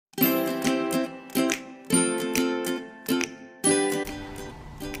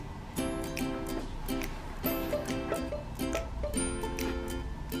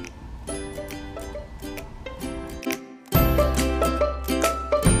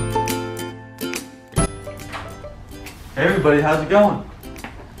Hey everybody, how's it going?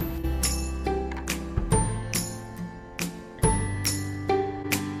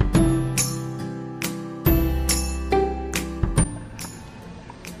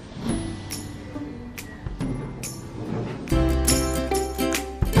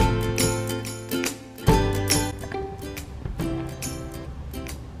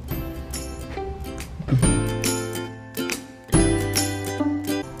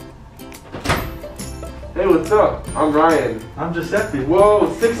 Hey, what's up? I'm Ryan. I'm Giuseppe.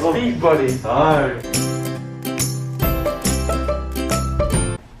 Whoa, 6 feet, buddy. Alright.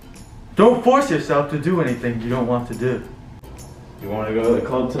 Don't force yourself to do anything you don't want to do. You want to go to the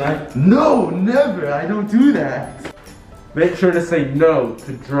club tonight? No, never. I don't do that. Make sure to say no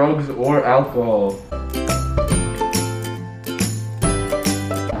to drugs or alcohol.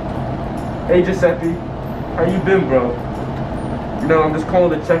 Hey, Giuseppe. How you been, bro? You know, I'm just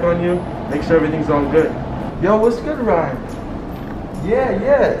calling to check on you. Make sure everything's all good. Yo, what's good, Ryan?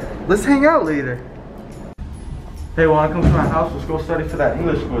 Yeah. Let's hang out later. Hey, wanna come to my house? Let's go study for that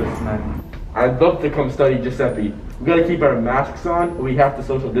English quiz tonight. I'd love to come study, Giuseppe. We gotta keep our masks on, and we have to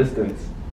social distance.